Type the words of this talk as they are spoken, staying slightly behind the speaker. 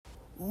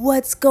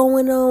What's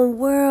going on,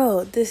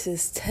 world? This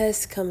is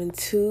Tess coming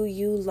to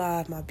you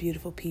live, my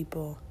beautiful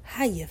people.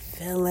 How you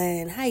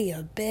feeling? How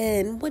you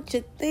been? What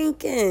you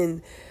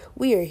thinking?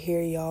 We are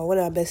here, y'all. One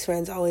of my best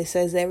friends always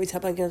says that every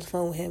time I get on the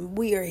phone with him.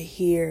 We are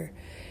here.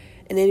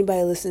 And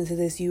anybody listening to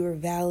this, you are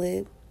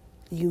valid,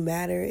 you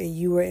matter, and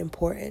you are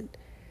important.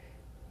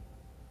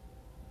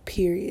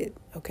 Period.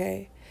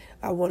 Okay?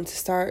 I wanted to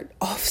start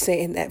off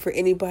saying that for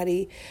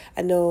anybody.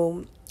 I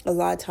know a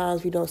lot of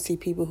times we don't see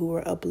people who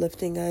are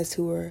uplifting us,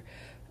 who are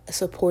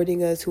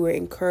supporting us, who are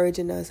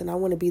encouraging us, and I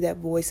want to be that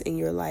voice in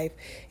your life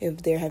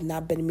if there have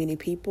not been many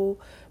people.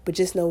 But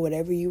just know,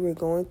 whatever you were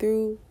going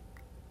through,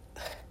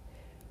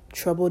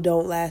 trouble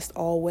don't last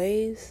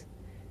always,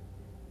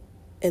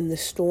 and the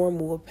storm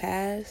will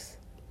pass,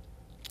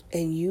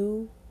 and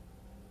you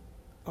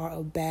are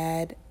a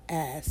bad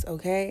ass,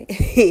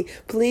 okay?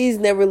 Please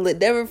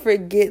never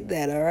forget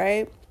that, all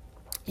right?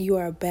 You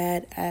are a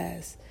bad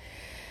ass.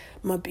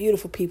 My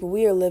beautiful people,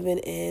 we are living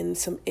in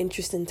some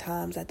interesting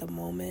times at the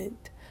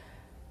moment.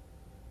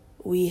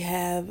 We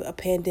have a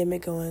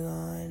pandemic going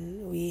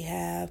on. We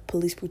have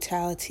police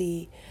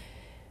brutality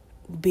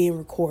being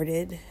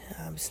recorded.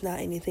 It's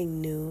not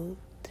anything new.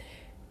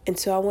 And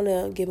so I want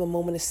to give a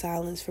moment of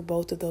silence for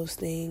both of those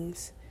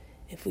things,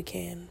 if we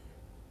can.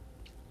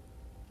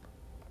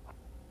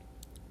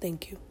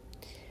 Thank you.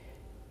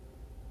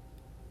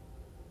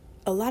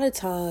 A lot of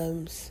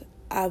times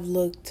I've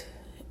looked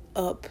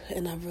up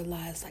and I've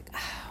realized,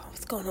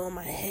 what's going on in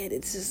my head?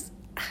 It's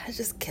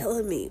just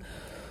killing me.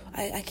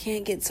 I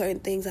can't get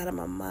certain things out of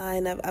my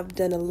mind. I've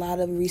done a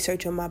lot of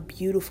research on my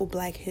beautiful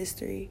Black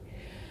history.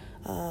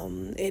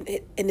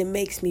 It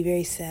makes me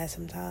very sad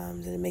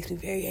sometimes, and it makes me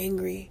very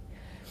angry.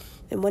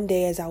 And one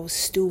day, as I was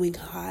stewing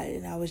hot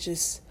and I was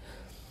just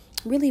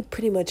really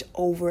pretty much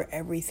over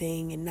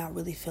everything and not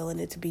really feeling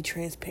it, to be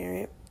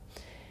transparent,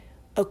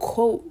 a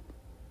quote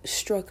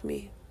struck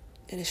me,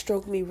 and it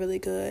struck me really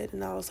good.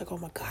 And I was like, oh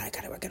my God, I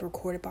gotta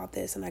record about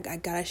this, and I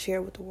gotta share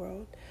it with the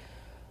world.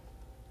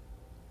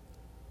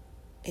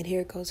 And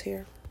here it goes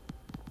here.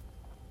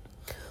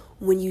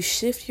 When you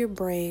shift your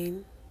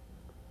brain,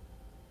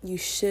 you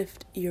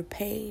shift your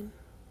pain.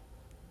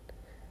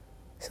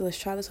 So let's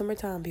try this one more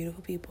time,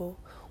 beautiful people.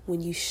 When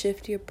you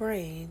shift your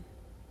brain,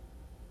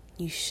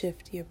 you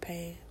shift your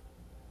pain.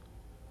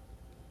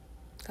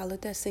 I'll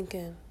let that sink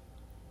in.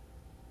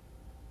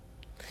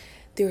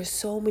 There are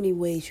so many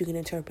ways you can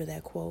interpret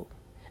that quote.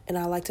 And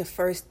I like to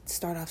first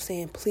start off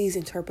saying, please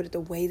interpret it the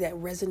way that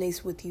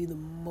resonates with you the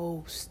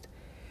most.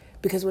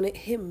 Because when it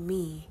hit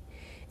me,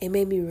 it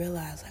made me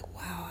realize,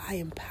 wow, I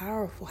am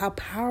powerful. How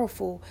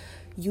powerful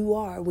you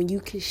are when you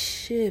can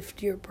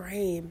shift your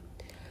brain.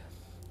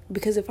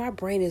 Because if our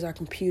brain is our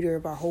computer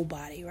of our whole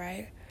body,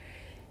 right?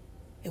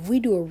 If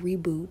we do a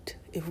reboot,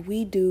 if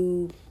we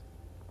do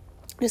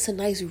just a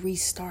nice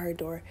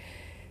restart or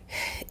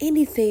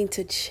anything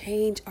to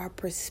change our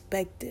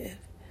perspective,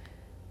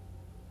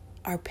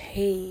 our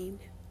pain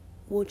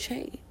will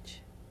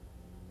change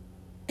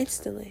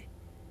instantly.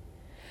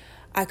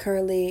 I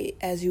currently,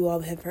 as you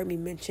all have heard me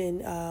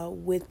mention,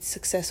 with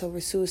Success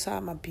Over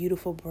Suicide, my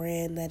beautiful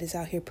brand that is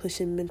out here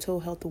pushing mental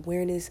health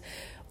awareness,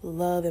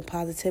 love, and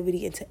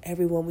positivity into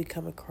everyone we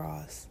come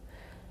across.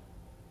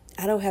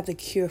 I don't have the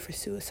cure for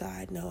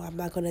suicide. No, I'm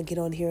not going to get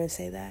on here and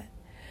say that.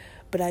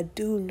 But I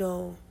do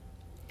know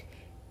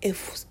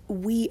if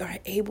we are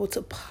able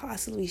to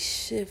possibly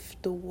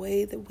shift the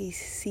way that we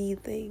see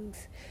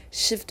things,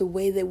 shift the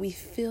way that we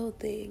feel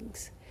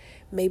things,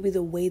 maybe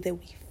the way that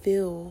we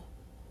feel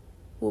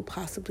will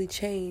possibly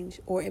change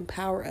or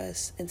empower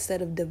us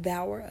instead of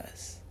devour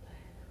us.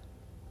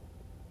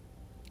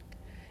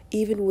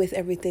 Even with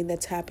everything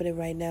that's happening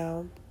right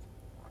now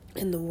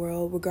in the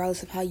world,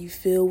 regardless of how you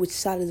feel, which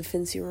side of the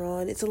fence you're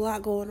on, it's a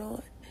lot going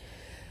on.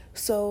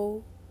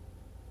 So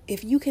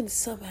if you can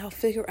somehow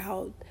figure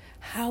out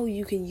how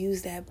you can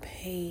use that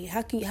pain,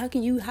 how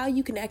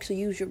you can actually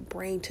use your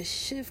brain to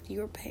shift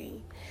your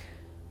pain,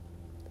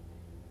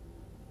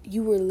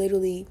 you were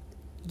literally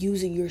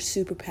using your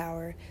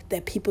superpower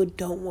that people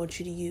don't want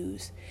you to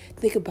use.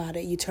 Think about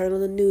it. You turn on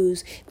the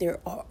news, there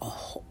are a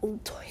whole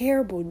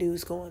terrible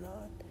news going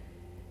on.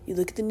 You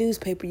look at the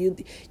newspaper, you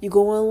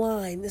go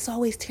online, there's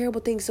always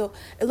terrible things. So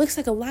it looks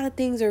like a lot of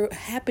things are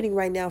happening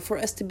right now for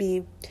us to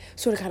be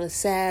sort of kind of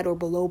sad or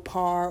below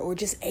par or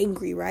just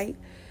angry, right?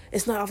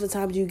 It's not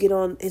oftentimes you get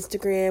on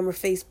Instagram or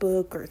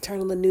Facebook or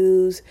turn on the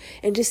news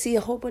and just see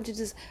a whole bunch of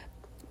just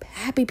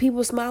happy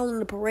people smiling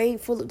in a parade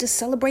full of just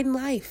celebrating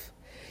life.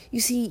 You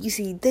see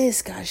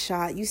this got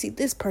shot. You see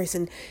this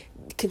person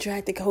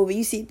contracted COVID.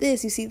 You see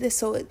this.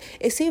 So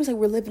it seems like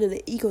we're living in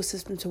an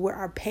ecosystem to where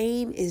our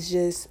pain is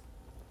just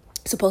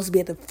supposed to be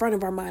at the front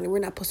of our mind, and we're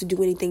not supposed to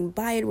do anything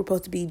by it. We're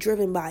supposed to be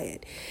driven by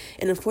it.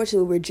 And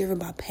unfortunately, we're driven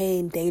by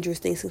pain. Dangerous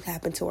things can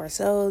happen to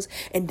ourselves,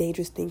 and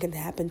dangerous things can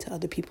happen to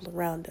other people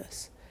around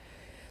us.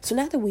 So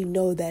now that we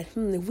know that,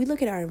 if we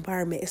look at our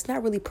environment, it's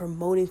not really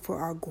promoting for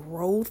our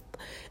growth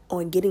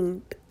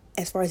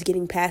as far as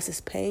getting past this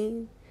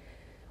pain.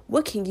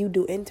 What can you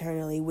do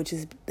internally, which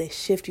is the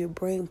shift your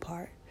brain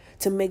part,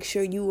 to make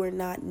sure you are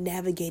not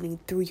navigating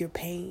through your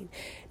pain,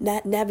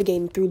 not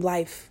navigating through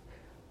life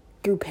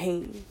through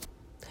pain.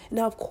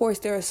 Now, of course,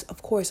 there's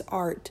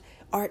art.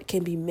 Art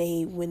can be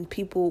made when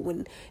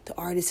the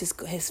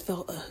artist has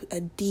felt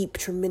a deep,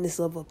 tremendous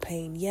level of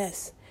pain.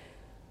 Yes.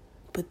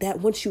 But that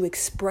once you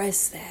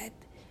express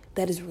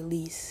that is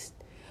released.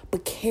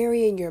 But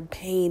carrying your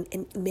pain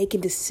and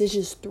making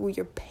decisions through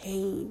your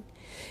pain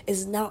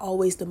is not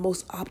always the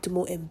most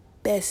optimal and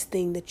best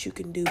thing that you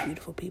can do,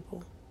 beautiful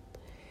people.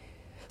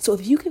 So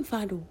if you can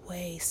find a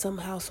way,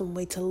 somehow, some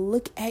way to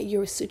look at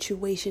your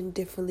situation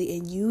differently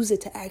and use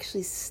it to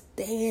actually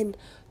stand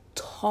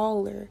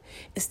taller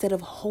instead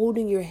of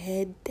holding your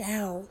head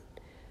down,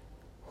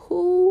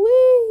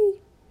 hoo-wee,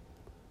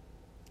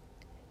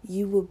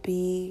 you will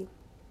be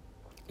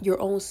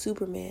your own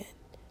Superman,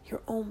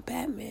 your own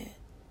Batman,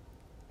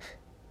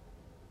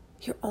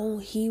 your own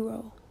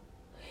hero.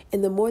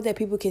 And the more that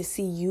people can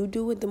see you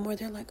do it, the more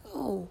they're like,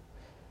 oh.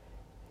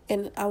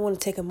 And I want to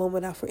take a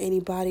moment out for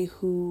anybody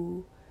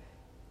who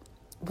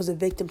was a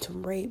victim to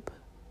rape.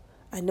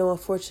 I know,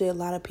 unfortunately, a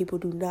lot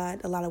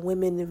of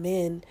women and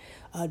men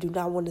do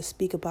not want to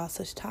speak about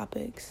such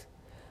topics.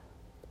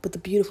 But the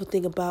beautiful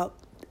thing about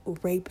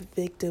rape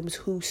victims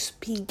who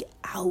speak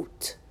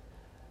out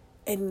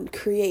and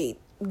create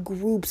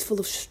groups full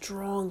of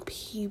strong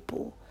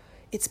people,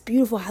 it's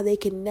beautiful how they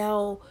can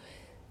now,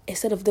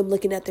 instead of them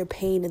looking at their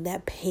pain and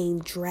that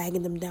pain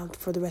dragging them down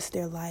for the rest of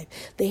their life,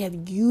 they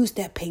have used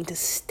that pain to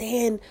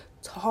stand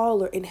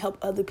taller and help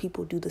other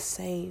people do the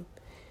same.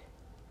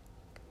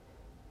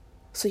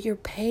 So your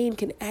pain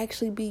can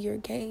actually be your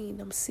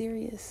gain. I'm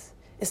serious.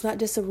 It's not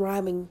just a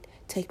rhyming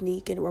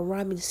technique and a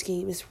rhyming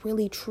scheme. It's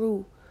really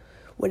true.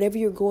 Whatever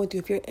you're going through,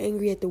 if you're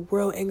angry at the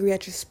world, angry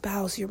at your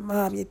spouse, your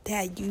mom, your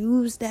dad,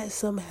 use that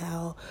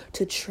somehow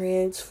to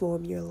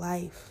transform your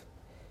life.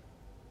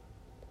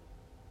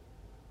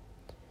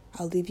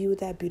 I'll leave you with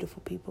that,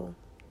 beautiful people.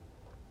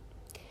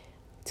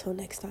 Till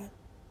next time.